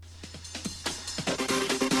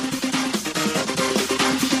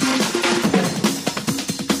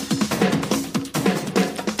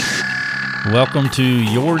Welcome to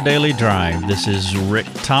Your Daily Drive. This is Rick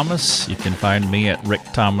Thomas. You can find me at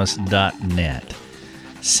rickthomas.net.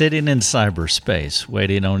 Sitting in cyberspace,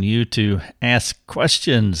 waiting on you to ask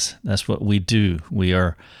questions. That's what we do. We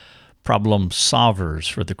are problem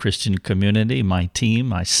solvers for the Christian community, my team,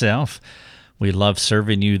 myself. We love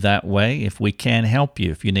serving you that way. If we can help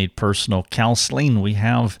you, if you need personal counseling, we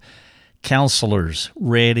have counselors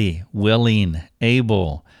ready, willing,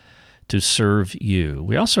 able to serve you.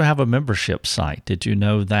 We also have a membership site. Did you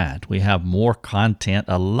know that? We have more content,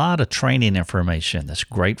 a lot of training information that's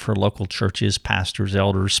great for local churches, pastors,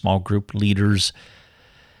 elders, small group leaders,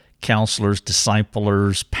 counselors,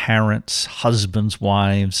 disciplers, parents, husbands,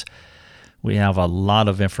 wives. We have a lot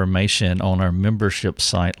of information on our membership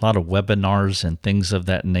site, a lot of webinars and things of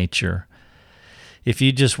that nature. If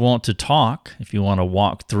you just want to talk, if you want to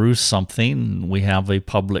walk through something, we have a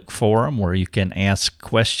public forum where you can ask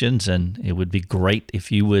questions, and it would be great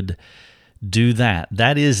if you would do that.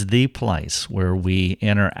 That is the place where we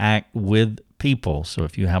interact with people. So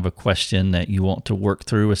if you have a question that you want to work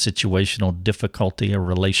through, a situational difficulty, a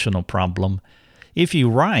relational problem, if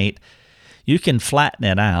you write, you can flatten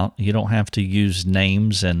it out. You don't have to use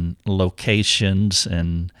names and locations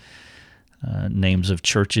and names of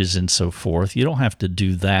churches and so forth. You don't have to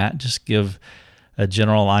do that. Just give a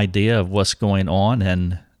general idea of what's going on,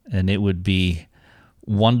 and it would be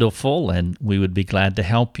wonderful, and we would be glad to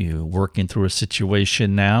help you. Working through a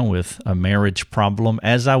situation now with a marriage problem.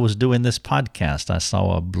 As I was doing this podcast, I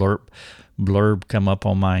saw a blurb come up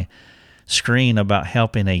on my screen about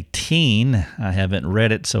helping a teen. I haven't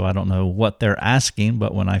read it, so I don't know what they're asking,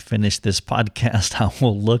 but when I finish this podcast, I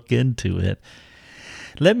will look into it.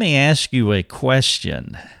 Let me ask you a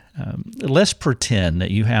question. Let's pretend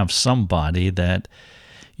that you have somebody that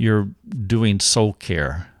you're doing soul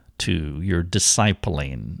care to, you're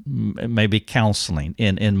discipling, maybe counseling.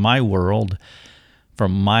 In my world,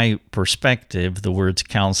 from my perspective, the words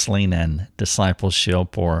counseling and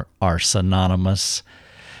discipleship are synonymous.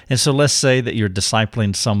 And so let's say that you're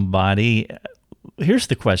discipling somebody. Here's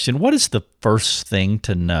the question. What is the first thing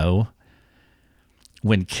to know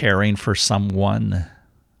when caring for someone?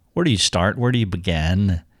 Where do you start? Where do you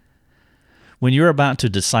begin? When you're about to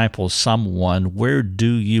disciple someone, where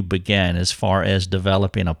do you begin as far as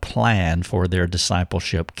developing a plan for their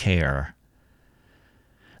discipleship care?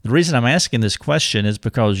 The reason I'm asking this question is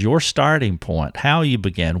because your starting point, how you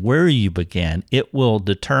begin, where you begin, it will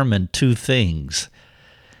determine two things.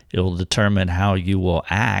 It will determine how you will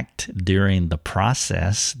act during the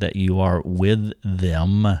process that you are with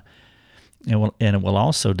them, and it will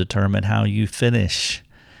also determine how you finish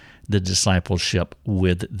the discipleship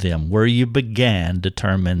with them. Where you began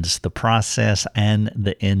determines the process and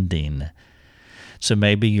the ending. So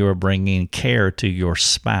maybe you're bringing care to your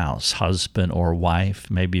spouse, husband or wife.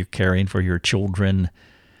 Maybe you're caring for your children.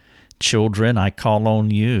 Children, I call on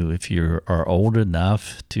you if you are old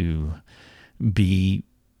enough to be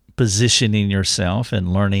positioning yourself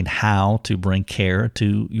and learning how to bring care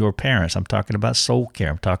to your parents. I'm talking about soul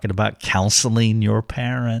care. I'm talking about counseling your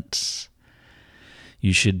parents.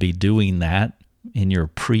 You should be doing that in your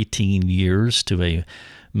preteen years to a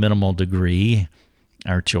minimal degree.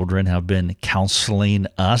 Our children have been counseling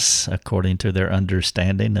us according to their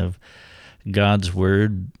understanding of God's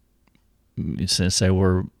Word since they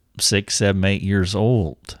were 6, 7, 8 years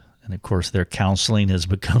old. And of course, their counseling is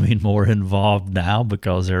becoming more involved now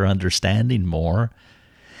because they're understanding more.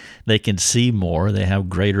 They can see more. They have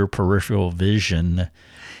greater peripheral vision.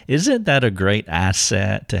 Isn't that a great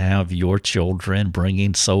asset to have your children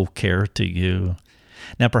bringing soul care to you?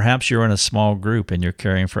 Now, perhaps you're in a small group and you're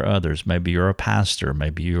caring for others. Maybe you're a pastor.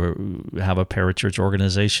 Maybe you have a parachurch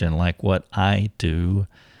organization like what I do.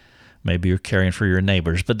 Maybe you're caring for your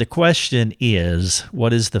neighbors. But the question is,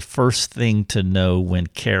 what is the first thing to know when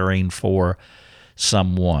caring for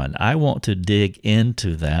someone? I want to dig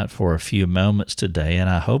into that for a few moments today, and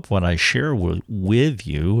I hope what I share with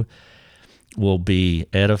you will be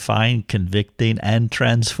edifying, convicting, and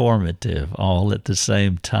transformative all at the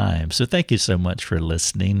same time. So thank you so much for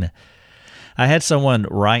listening. I had someone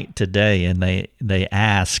write today, and they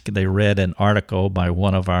read an article by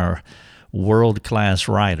one of our world-class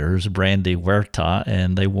writers, Brandy Huerta,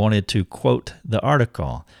 and they wanted to quote the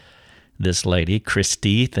article. This lady,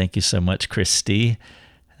 Christy, thank you so much, Christy.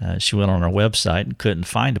 She went on our website and couldn't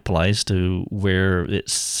find a place to where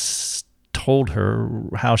it's told her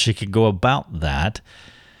how she could go about that.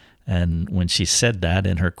 And when she said that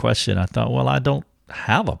in her question, I thought, well, I don't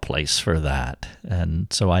have a place for that. And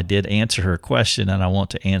so I did answer her question, and I want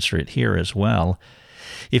to answer it here as well.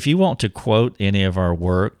 If you want to quote any of our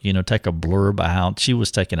work, take a blurb out. She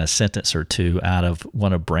was taking a sentence or two out of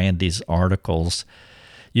one of Brandy's articles.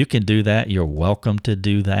 You can do that. You're welcome to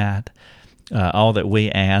do that. All that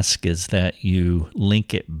we ask is that you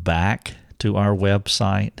link it back to our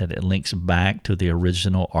website, that it links back to the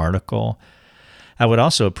original article. I would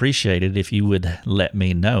also appreciate it if you would let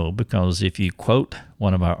me know, because if you quote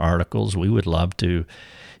one of our articles, we would love to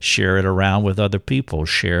share it around with other people,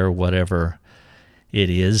 share whatever it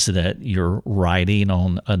is that you're writing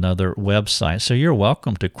on another website. So you're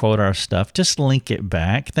welcome to quote our stuff. Just link it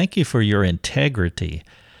back. Thank you for your integrity,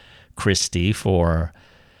 Christy, for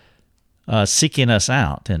seeking us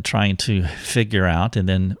out and trying to figure out, and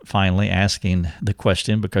then finally asking the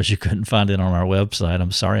question because you couldn't find it on our website.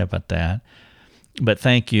 I'm sorry about that. But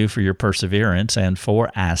thank you for your perseverance and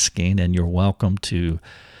for asking, and you're welcome to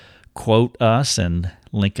quote us and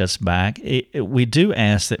link us back. We do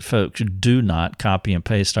ask that folks do not copy and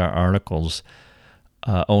paste our articles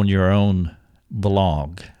on your own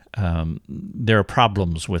blog. There are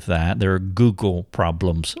problems with that. There are Google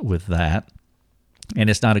problems with that. And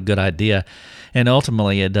it's not a good idea. And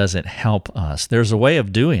ultimately, it doesn't help us. There's a way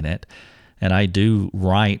of doing it. And I do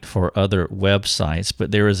write for other websites, but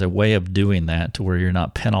there is a way of doing that to where you're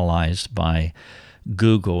not penalized by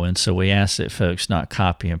Google. And so we ask that folks not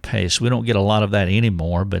copy and paste. We don't get a lot of that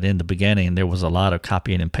anymore, but in the beginning, there was a lot of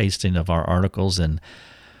copying and pasting of our articles and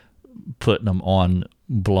putting them on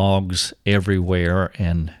blogs everywhere.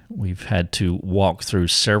 And we've had to walk through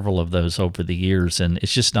several of those over the years, and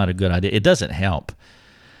it's just not a good idea. It doesn't help.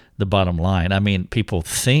 The bottom line. I mean, people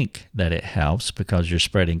think that it helps because you're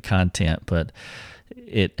spreading content, but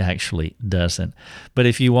it actually doesn't. But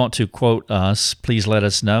if you want to quote us, please let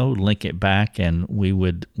us know, link it back, and we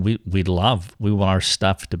want our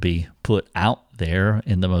stuff to be put out there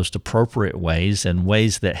in the most appropriate ways and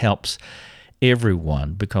ways that helps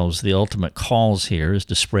everyone, because the ultimate cause here is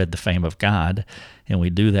to spread the fame of God, and we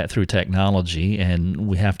do that through technology, and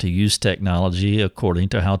we have to use technology according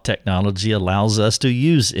to how technology allows us to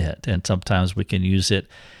use it, and sometimes we can use it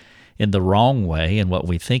in the wrong way, and what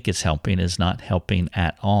we think is helping is not helping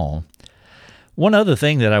at all. One other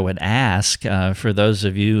thing that I would ask for those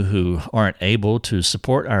of you who aren't able to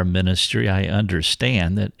support our ministry, I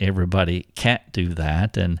understand that everybody can't do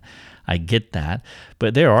that, and I get that,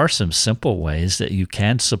 but there are some simple ways that you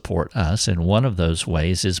can support us, and one of those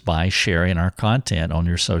ways is by sharing our content on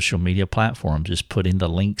your social media platform, just putting the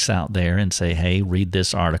links out there and say, hey, read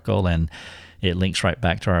this article, and it links right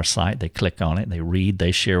back to our site. They click on it, they read,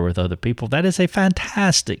 they share with other people. That is a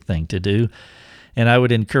fantastic thing to do, and I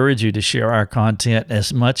would encourage you to share our content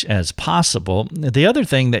as much as possible. The other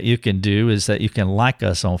thing that you can do is that you can like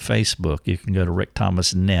us on Facebook. You can go to Rick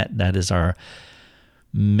Thomas Net. That is our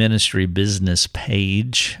ministry business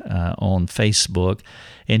page on Facebook,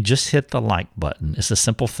 and just hit the like button. It's a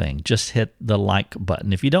simple thing. Just hit the like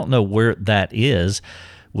button. If you don't know where that is,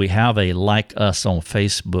 we have a Like Us on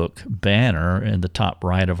Facebook banner in the top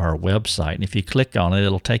right of our website. And if you click on it,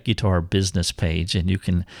 it'll take you to our business page, and you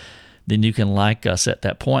can like us at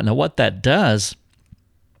that point. Now, what that does,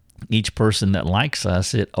 each person that likes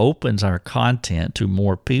us, it opens our content to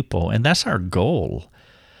more people, and that's our goal.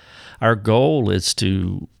 Our goal is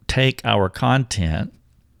to take our content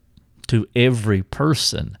to every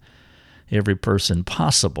person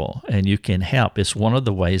possible, and you can help. It's one of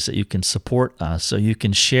the ways that you can support us. So you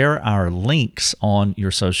can share our links on your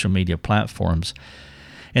social media platforms.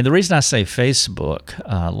 And the reason I say Facebook,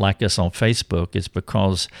 like us on Facebook, is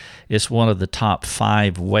because it's one of the top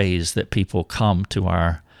 5 ways that people come to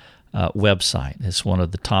our website. It's one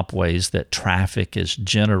of the top ways that traffic is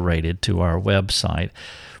generated to our website.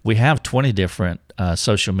 We have 20 different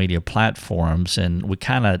social media platforms, and we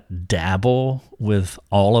kind of dabble with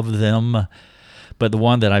all of them. But the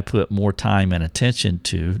one that I put more time and attention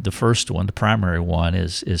to, the first one, the primary one,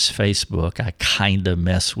 is Facebook. I kind of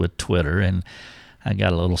mess with Twitter, and I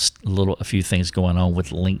got a few things going on with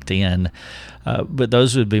LinkedIn, but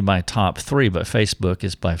those would be my top 3. But Facebook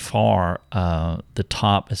is by far the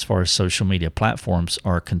top as far as social media platforms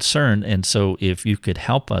are concerned. And so, if you could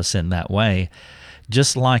help us in that way,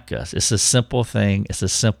 just like us, it's a simple thing. It's a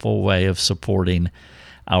simple way of supporting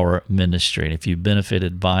our ministry. And if you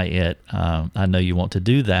benefited by it, I know you want to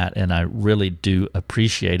do that, and I really do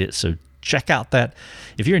appreciate it. So check out that.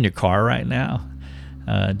 If you're in your car right now,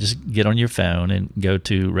 just get on your phone and go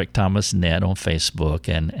to Rick Thomas Net on Facebook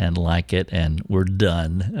and like it, and we're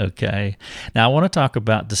done, okay? Now, I want to talk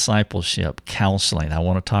about discipleship counseling. I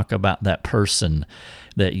want to talk about that person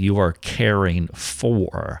that you are caring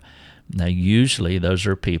for. Now, usually those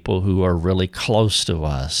are people who are really close to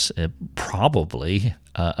us, probably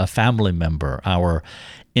a family member, our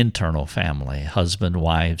internal family, husband,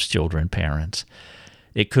 wives, children, parents.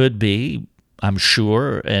 It could be, I'm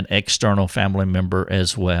sure, an external family member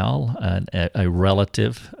as well, a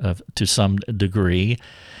relative to some degree.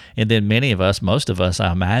 And then many of us, most of us,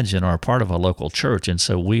 I imagine, are part of a local church. And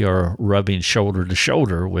so we are rubbing shoulder to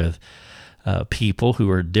shoulder with people who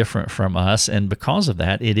are different from us. And because of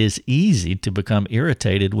that, it is easy to become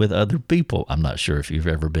irritated with other people. I'm not sure if you've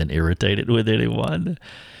ever been irritated with anyone,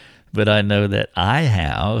 but I know that I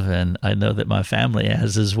have, and I know that my family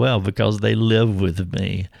has as well, because they live with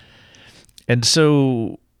me. And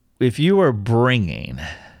so if you are bringing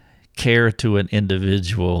care to an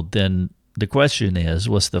individual, then the question is,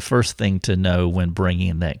 what's the first thing to know when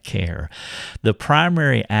bringing that care? The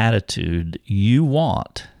primary attitude you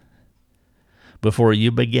want before you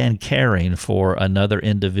begin caring for another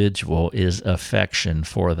individual is affection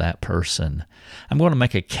for that person. I'm going to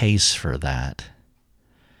make a case for that.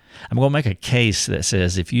 I'm going to make a case that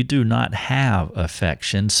says if you do not have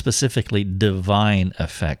affection, specifically divine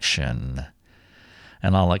affection,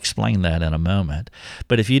 and I'll explain that in a moment.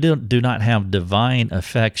 But if you do not have divine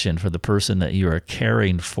affection for the person that you are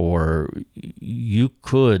caring for, you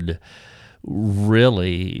could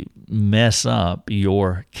really mess up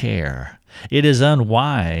your care. It is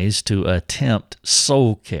unwise to attempt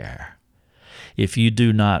soul care if you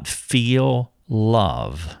do not feel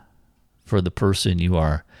love for the person you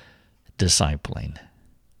are discipling.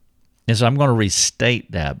 And so I'm going to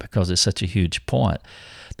restate that because it's such a huge point.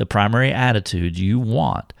 The primary attitude you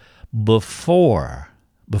want before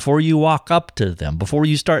you walk up to them, before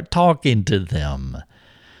you start talking to them,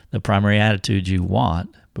 the primary attitude you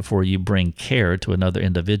want before you bring care to another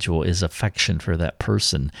individual is affection for that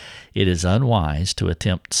person. It is unwise to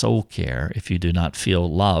attempt soul care if you do not feel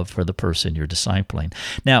love for the person you're discipling.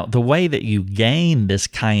 Now, the way that you gain this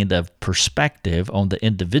kind of perspective on the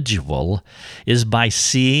individual is by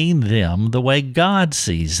seeing them the way God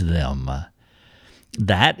sees them.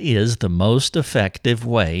 That is the most effective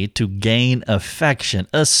way to gain affection,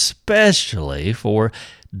 especially for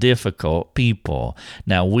difficult people.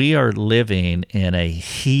 Now, we are living in a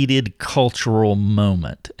heated cultural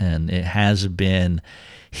moment, and it has been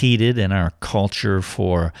heated in our culture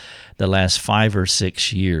for the last 5 or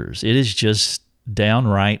 6 years. It is just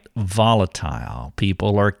downright volatile.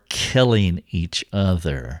 People are killing each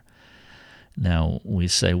other. Now, we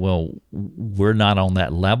say, well, we're not on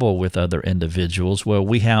that level with other individuals. Well,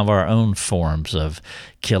 we have our own forms of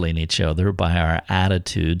killing each other by our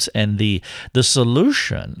attitudes. And the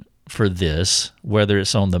solution for this, whether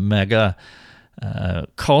it's on the mega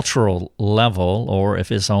cultural level or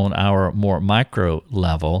if it's on our more micro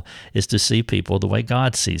level, is to see people the way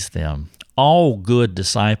God sees them. All good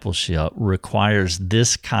discipleship requires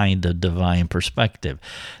this kind of divine perspective.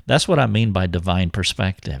 That's what I mean by divine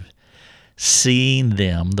perspective. Seeing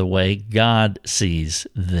them the way God sees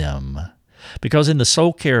them. Because in the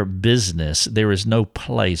soul care business, there is no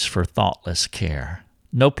place for thoughtless care.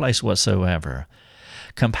 No place whatsoever.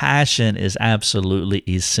 Compassion is absolutely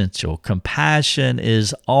essential. Compassion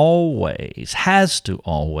is always, has to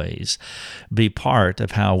always be part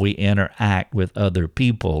of how we interact with other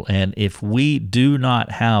people. And if we do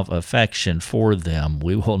not have affection for them,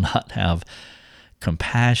 we will not have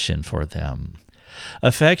compassion for them.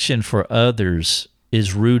 Affection for others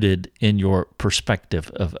is rooted in your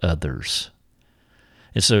perspective of others.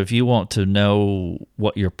 And so if you want to know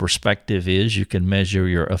what your perspective is, you can measure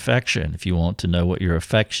your affection. If you want to know what your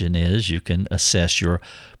affection is, you can assess your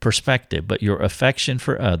perspective. But your affection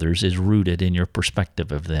for others is rooted in your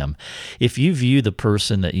perspective of them. If you view the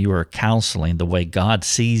person that you are counseling the way God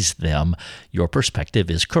sees them, your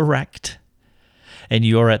perspective is correct. And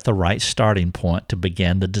you are at the right starting point to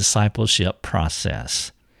begin the discipleship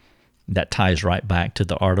process. That ties right back to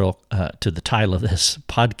the article, to the title of this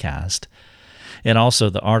podcast, and also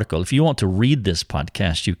the article. If you want to read this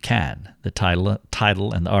podcast, you can. The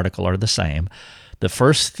title and the article are the same. The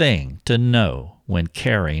first thing to know when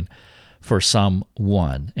caring for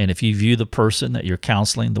someone, and if you view the person that you're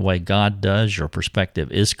counseling the way God does, your perspective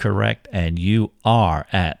is correct, and you are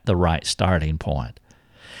at the right starting point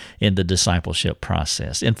in the discipleship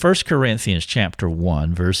process. In 1 Corinthians chapter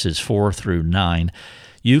 1, verses 4 through 9,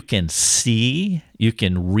 you can see, you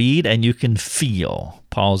can read, and you can feel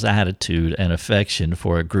Paul's attitude and affection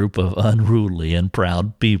for a group of unruly and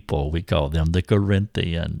proud people. We call them the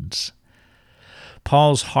Corinthians.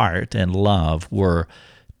 Paul's heart and love were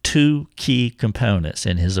two key components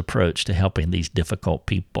in his approach to helping these difficult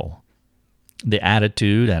people. The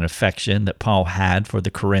attitude and affection that Paul had for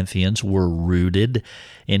the Corinthians were rooted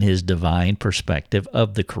in his divine perspective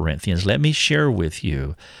of the Corinthians. Let me share with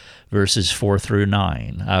you verses 4 through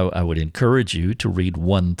 9. I would encourage you to read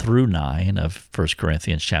 1 through 9 of 1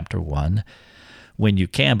 Corinthians chapter 1 when you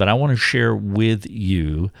can, but I want to share with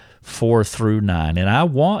you 4 through 9, and I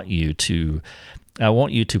want you to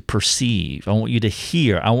perceive, I want you to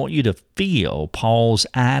hear, I want you to feel Paul's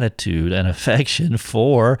attitude and affection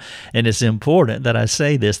for, and it's important that I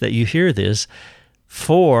say this, that you hear this,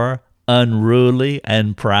 for unruly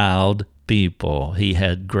and proud people. He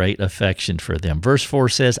had great affection for them. Verse 4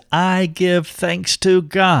 says, I give thanks to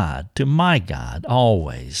God, to my God,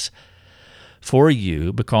 always, for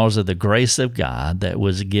you, because of the grace of God that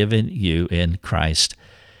was given you in Christ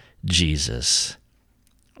Jesus.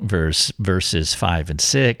 Verses 5 and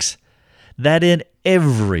 6, that in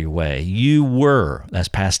every way you were, that's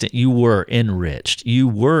past tense, you were enriched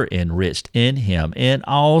in him in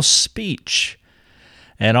all speech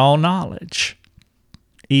and all knowledge,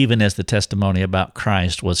 even as the testimony about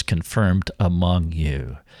Christ was confirmed among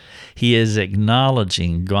you. He is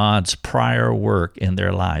acknowledging God's prior work in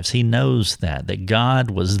their lives. He knows that God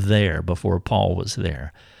was there before Paul was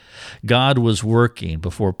there. God was working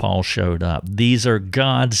before Paul showed up. These are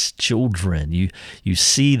God's children. You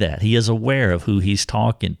see that. He is aware of who he's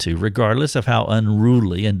talking to. Regardless of how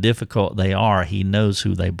unruly and difficult they are, he knows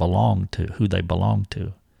who they belong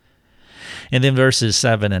to. And then verses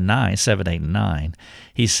 7, 8, and 9,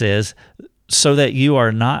 he says, so that you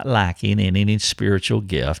are not lacking in any spiritual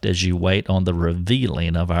gift as you wait on the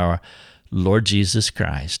revealing of our Lord Jesus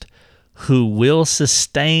Christ, who will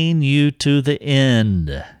sustain you to the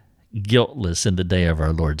end, guiltless in the day of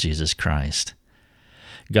our Lord Jesus Christ.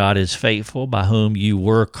 God is faithful, by whom you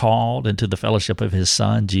were called into the fellowship of his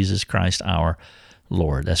Son, Jesus Christ our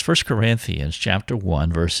Lord. That's 1 Corinthians chapter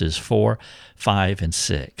 1, verses 4, 5, and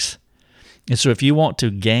 6. And so if you want to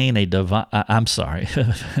gain a divine,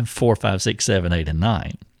 4, 5, 6, 7, 8, and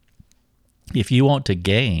 9. If you want to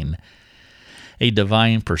gain a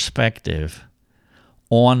divine perspective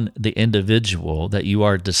on the individual that you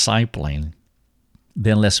are discipling,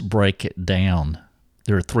 then let's break it down.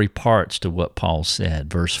 There are 3 parts to what Paul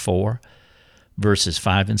said. Verse 4, verses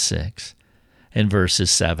 5 and 6, and verses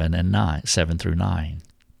 7 through 9.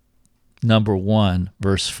 Number 1,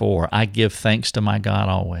 verse 4, I give thanks to my God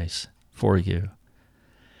always for you.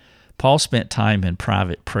 Paul spent time in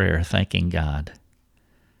private prayer thanking God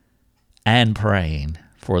and praying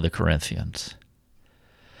for the Corinthians.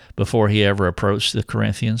 Before he ever approached the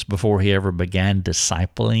Corinthians, before he ever began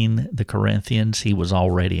discipling the Corinthians, he was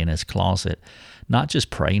already in his closet, not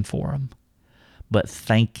just praying for them, but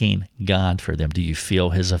thanking God for them. Do you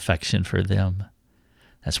feel his affection for them?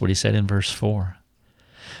 That's what he said in verse 4.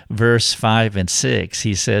 Verse 5 and 6,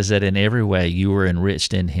 he says that in every way you were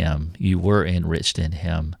enriched in him. You were enriched in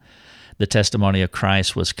him. The testimony of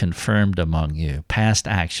Christ was confirmed among you. Past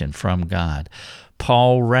action from God.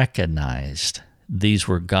 Paul recognized these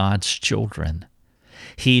were God's children.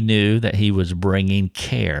 He knew that he was bringing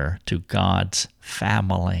care to God's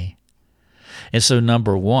family. And so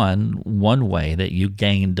number one way that you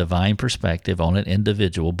gain divine perspective on an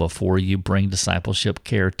individual before you bring discipleship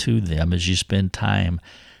care to them is you spend time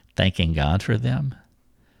thanking God for them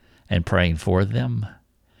and praying for them.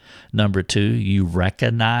 Number 2, you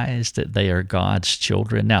recognize that they are God's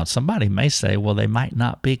children. Now, somebody may say, well, they might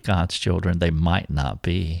not be God's children. They might not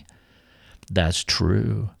be. That's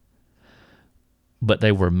true. But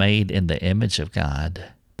they were made in the image of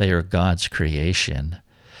God. They are God's creation.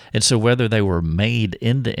 And so whether they were made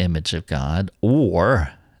in the image of God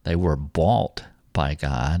or they were bought by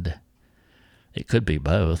God, it could be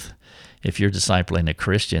both. If you're discipling a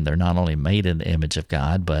Christian, they're not only made in the image of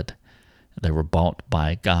God, but they were bought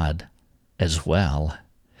by God as well.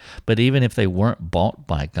 But even if they weren't bought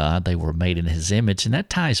by God, they were made in his image. And that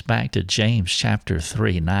ties back to James chapter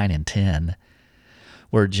 3, 9 and 10,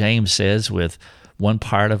 where James says with one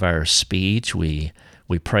part of our speech, we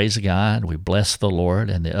praise God, we bless the Lord,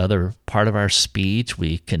 and the other part of our speech,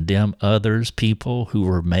 we condemn others, people who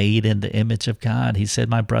were made in the image of God. He said,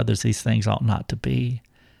 my brothers, these things ought not to be.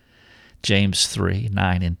 James 3,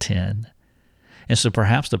 9 and 10. And so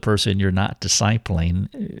perhaps the person you're not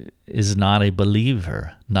discipling is not a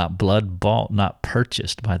believer, not blood-bought, not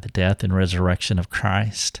purchased by the death and resurrection of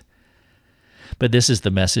Christ. But this is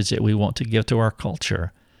the message that we want to give to our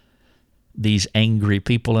culture. These angry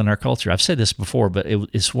people in our culture. I've said this before, but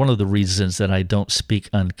it's one of the reasons that I don't speak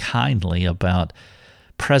unkindly about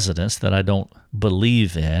presidents that I don't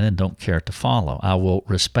believe in and don't care to follow. I will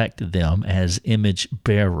respect them as image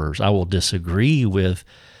bearers. I will disagree with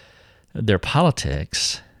their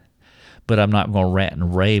politics, but I'm not going to rant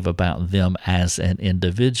and rave about them as an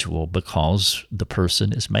individual, because the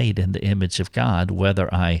person is made in the image of God,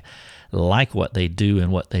 whether I like what they do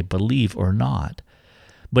and what they believe or not.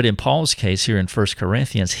 But in Paul's case here in 1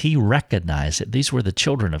 Corinthians, he recognized that these were the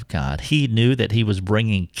children of God. He knew that he was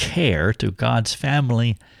bringing care to God's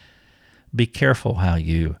family. Be careful how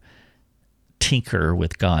you tinker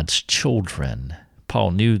with God's children.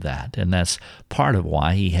 Paul knew that, and that's part of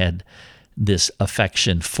why he had this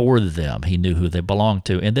affection for them. He knew who they belonged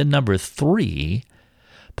to. And then number 3,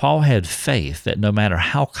 Paul had faith that no matter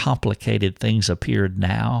how complicated things appeared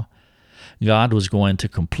now, God was going to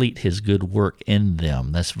complete his good work in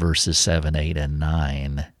them. That's verses 7, 8, and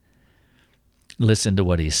 9. Listen to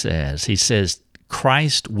what he says. He says,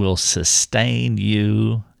 Christ will sustain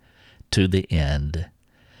you to the end,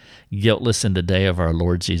 guiltless in the day of our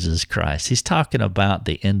Lord Jesus Christ. He's talking about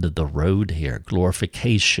the end of the road here,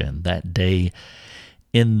 glorification, that day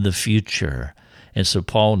in the future. And so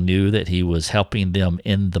Paul knew that he was helping them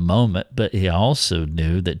in the moment, but he also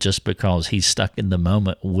knew that just because he's stuck in the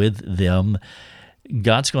moment with them,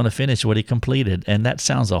 God's going to finish what he completed. And that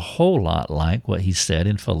sounds a whole lot like what he said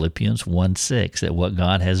in Philippians 1:6, that what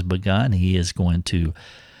God has begun, he is going to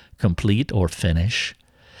complete or finish.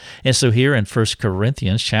 And so here in 1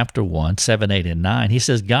 Corinthians chapter 1, 7, 8, and 9, he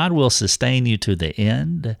says, God will sustain you to the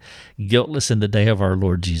end, guiltless in the day of our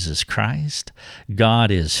Lord Jesus Christ.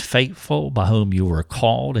 God is faithful, by whom you were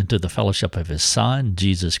called into the fellowship of his Son,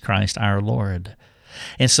 Jesus Christ our Lord.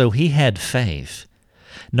 And so he had faith.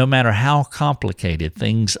 No matter how complicated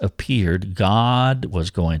things appeared, God was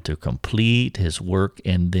going to complete his work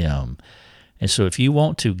in them. And so if you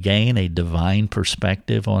want to gain a divine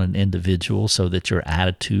perspective on an individual so that your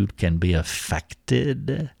attitude can be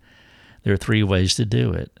affected, there are 3 ways to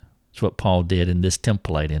do it. It's what Paul did in this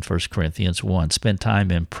template in 1 Corinthians 1. Spend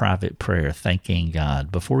time in private prayer, thanking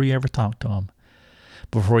God before you ever talk to him,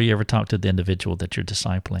 before you ever talk to the individual that you're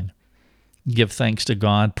discipling. Give thanks to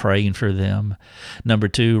God, praying for them. Number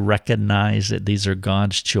 2, recognize that these are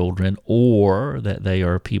God's children, or that they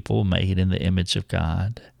are people made in the image of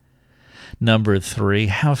God. Number 3,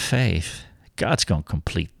 have faith. God's going to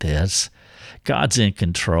complete this. God's in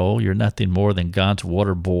control. You're nothing more than God's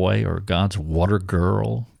water boy or God's water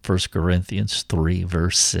girl. 1 Corinthians 3,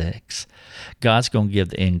 verse 6. God's going to give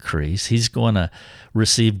the increase. He's going to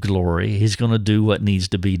receive glory. He's going to do what needs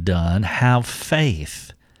to be done. Have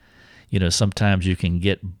faith. You know, sometimes you can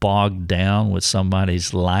get bogged down with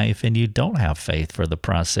somebody's life and you don't have faith for the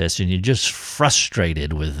process, and you're just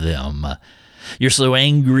frustrated with them. You're so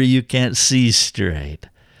angry you can't see straight.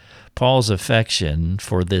 Paul's affection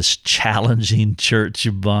for this challenging church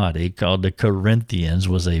body called the Corinthians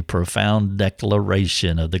was a profound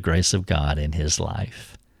declaration of the grace of God in his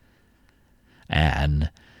life.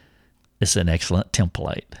 And it's an excellent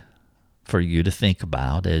template for you to think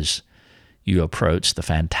about as you approach the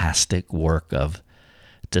fantastic work of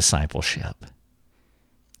discipleship.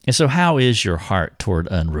 And so how is your heart toward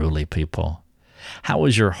unruly people? How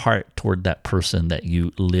is your heart toward that person that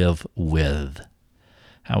you live with?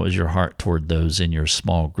 How is your heart toward those in your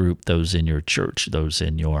small group, those in your church, those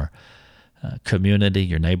in your community,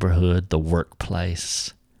 your neighborhood, the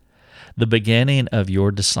workplace? The beginning of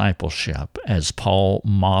your discipleship, as Paul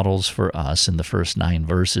models for us in the first 9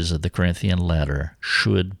 verses of the Corinthian letter,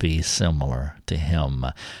 should be similar to him,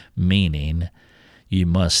 meaning you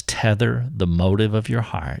must tether the motive of your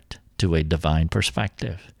heart to a divine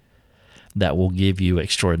perspective that will give you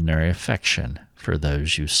extraordinary affection for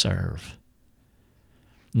those you serve.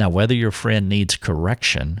 Now, whether your friend needs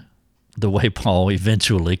correction, the way Paul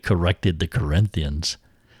eventually corrected the Corinthians,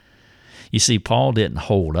 you see, Paul didn't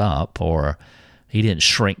hold up, or he didn't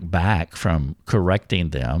shrink back from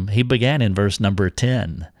correcting them. He began in verse number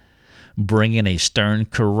 10, bringing a stern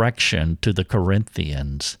correction to the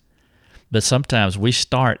Corinthians. But sometimes we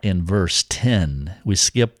start in verse 10. We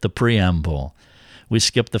skip the preamble. We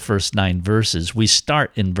skip the first 9 verses. We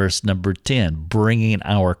start in verse number 10, bringing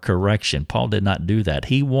our correction. Paul did not do that.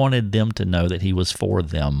 He wanted them to know that he was for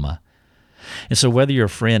them. And so whether your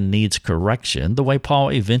friend needs correction, the way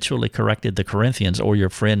Paul eventually corrected the Corinthians, or your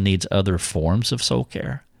friend needs other forms of soul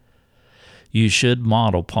care, you should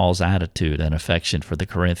model Paul's attitude and affection for the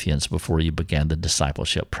Corinthians before you begin the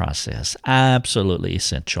discipleship process. Absolutely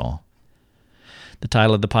essential. The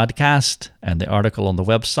title of the podcast and the article on the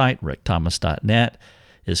website, rickthomas.net,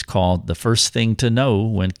 is called The First Thing to Know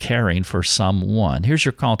When Caring for Someone. Here's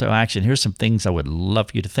your call to action. Here's some things I would love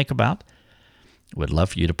for you to think about. I would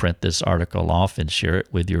love for you to print this article off and share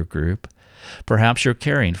it with your group. Perhaps you're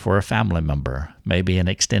caring for a family member, maybe an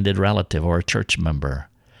extended relative or a church member.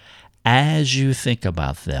 As you think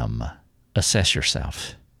about them, assess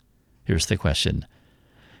yourself. Here's the question.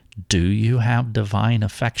 Do you have divine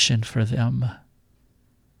affection for them?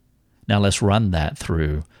 Now let's run that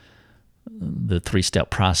through the 3-step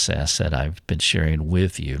process that I've been sharing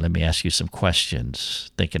with you. Let me ask you some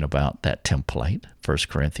questions thinking about that template, 1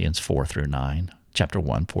 Corinthians 4 through 9, chapter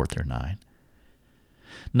 1, 4 through 9.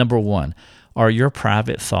 Number 1, are your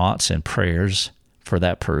private thoughts and prayers for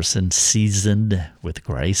that person seasoned with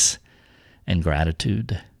grace and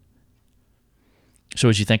gratitude? So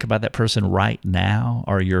as you think about that person right now,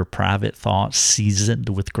 are your private thoughts seasoned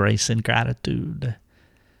with grace and gratitude?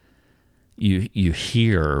 You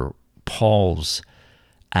hear Paul's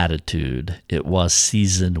attitude. It was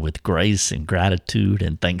seasoned with grace and gratitude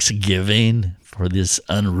and thanksgiving for this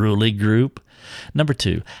unruly group. Number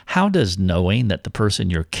 2, how does knowing that the person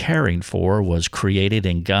you're caring for was created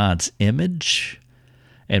in God's image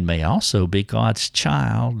and may also be God's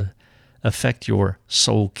child affect your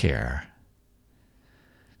soul care?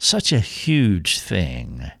 Such a huge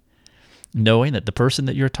thing. Knowing that the person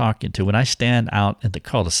that you're talking to, when I stand out in the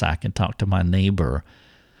cul-de-sac and talk to my neighbor,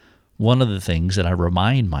 one of the things that I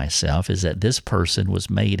remind myself is that this person was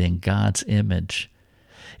made in God's image.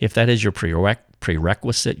 If that is your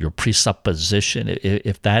prerequisite, your presupposition,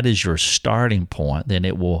 if that is your starting point, then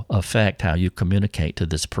it will affect how you communicate to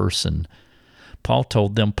this person. Paul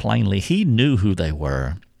told them plainly, he knew who they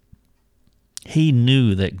were. He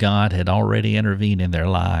knew that God had already intervened in their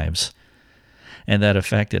lives, and that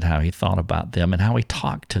affected how he thought about them and how he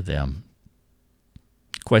talked to them.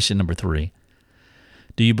 Question number 3,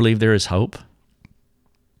 do you believe there is hope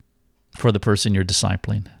for the person you're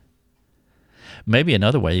discipling? Maybe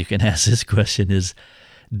another way you can ask this question is,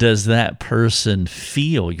 does that person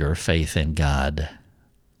feel your faith in God,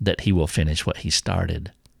 that he will finish what he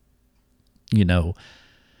started?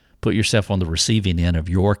 Put yourself on the receiving end of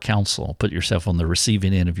your counsel. Put yourself on the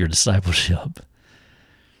receiving end of your discipleship.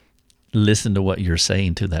 Listen to what you're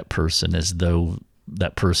saying to that person as though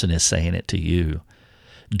that person is saying it to you.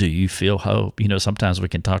 Do you feel hope? Sometimes we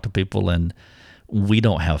can talk to people and we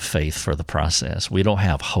don't have faith for the process. We don't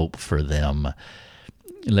have hope for them.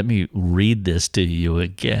 Let me read this to you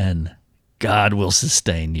again. God will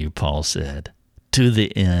sustain you, Paul said, to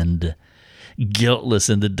the end, guiltless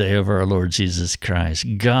in the day of our Lord Jesus Christ.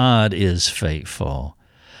 God is faithful,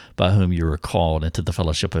 by whom you are called into the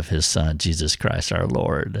fellowship of his Son, Jesus Christ our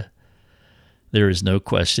Lord. There is no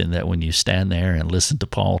question that when you stand there and listen to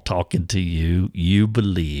Paul talking to you, you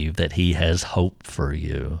believe that he has hope for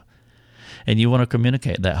you. And you want to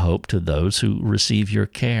communicate that hope to those who receive your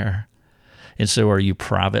care. And so are you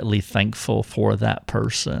privately thankful for that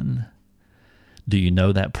person? Do you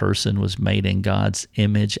know that person was made in God's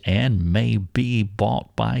image and may be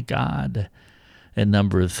bought by God? And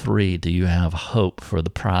number 3, do you have hope for the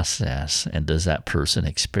process? And does that person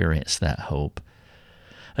experience that hope?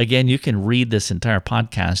 Again, you can read this entire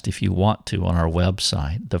podcast if you want to on our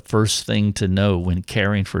website. The first thing to know when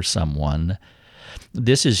caring for someone,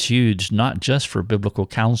 this is huge, not just for biblical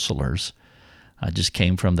counselors. I just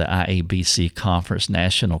came from the IABC conference,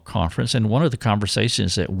 national conference, and one of the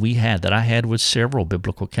conversations that I had with several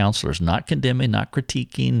biblical counselors, not condemning, not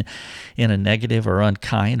critiquing in a negative or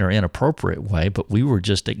unkind or inappropriate way, but we were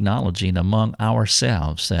just acknowledging among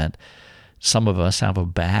ourselves that some of us have a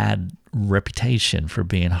bad reputation for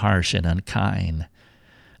being harsh and unkind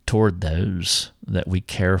toward those that we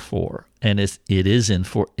care for. And it is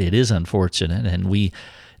unfortunate, and we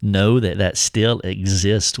know that still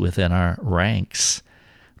exists within our ranks.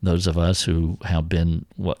 Those of us who have been,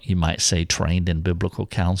 what you might say, trained in biblical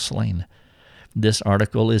counseling. This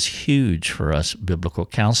article is huge for us biblical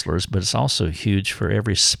counselors, but it's also huge for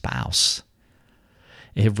every spouse,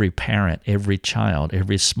 every parent, every child,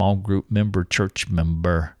 every small group member, church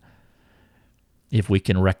member. If we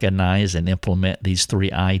can recognize and implement these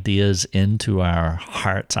 3 ideas into our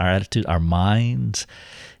hearts, our attitude, our minds,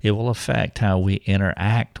 it will affect how we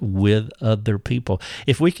interact with other people.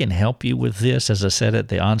 If we can help you with this, as I said at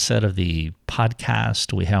the onset of the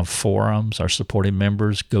podcast, we have forums. Our supporting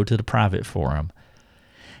members, go to the private forum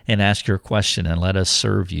and ask your question and let us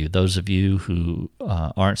serve you. Those of you who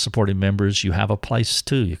aren't supporting members, you have a place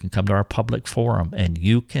too. You can come to our public forum and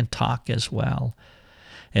you can talk as well.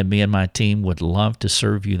 And me and my team would love to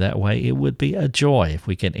serve you that way. It would be a joy if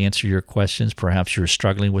we can answer your questions. Perhaps you're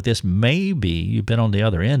struggling with this. Maybe you've been on the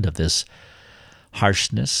other end of this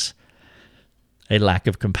harshness, a lack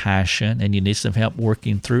of compassion, and you need some help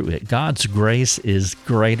working through it. God's grace is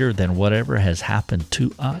greater than whatever has happened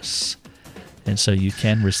to us. And so you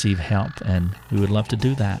can receive help, and we would love to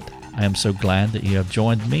do that. I am so glad that you have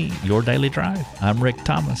joined me, Your Daily Drive. I'm Rick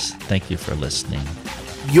Thomas. Thank you for listening.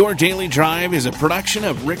 Your Daily Drive is a production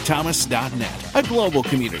of rickthomas.net, a global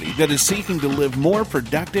community that is seeking to live more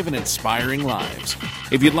productive and inspiring lives.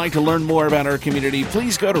 If you'd like to learn more about our community,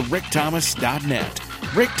 please go to rickthomas.net.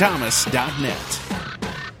 rickthomas.net.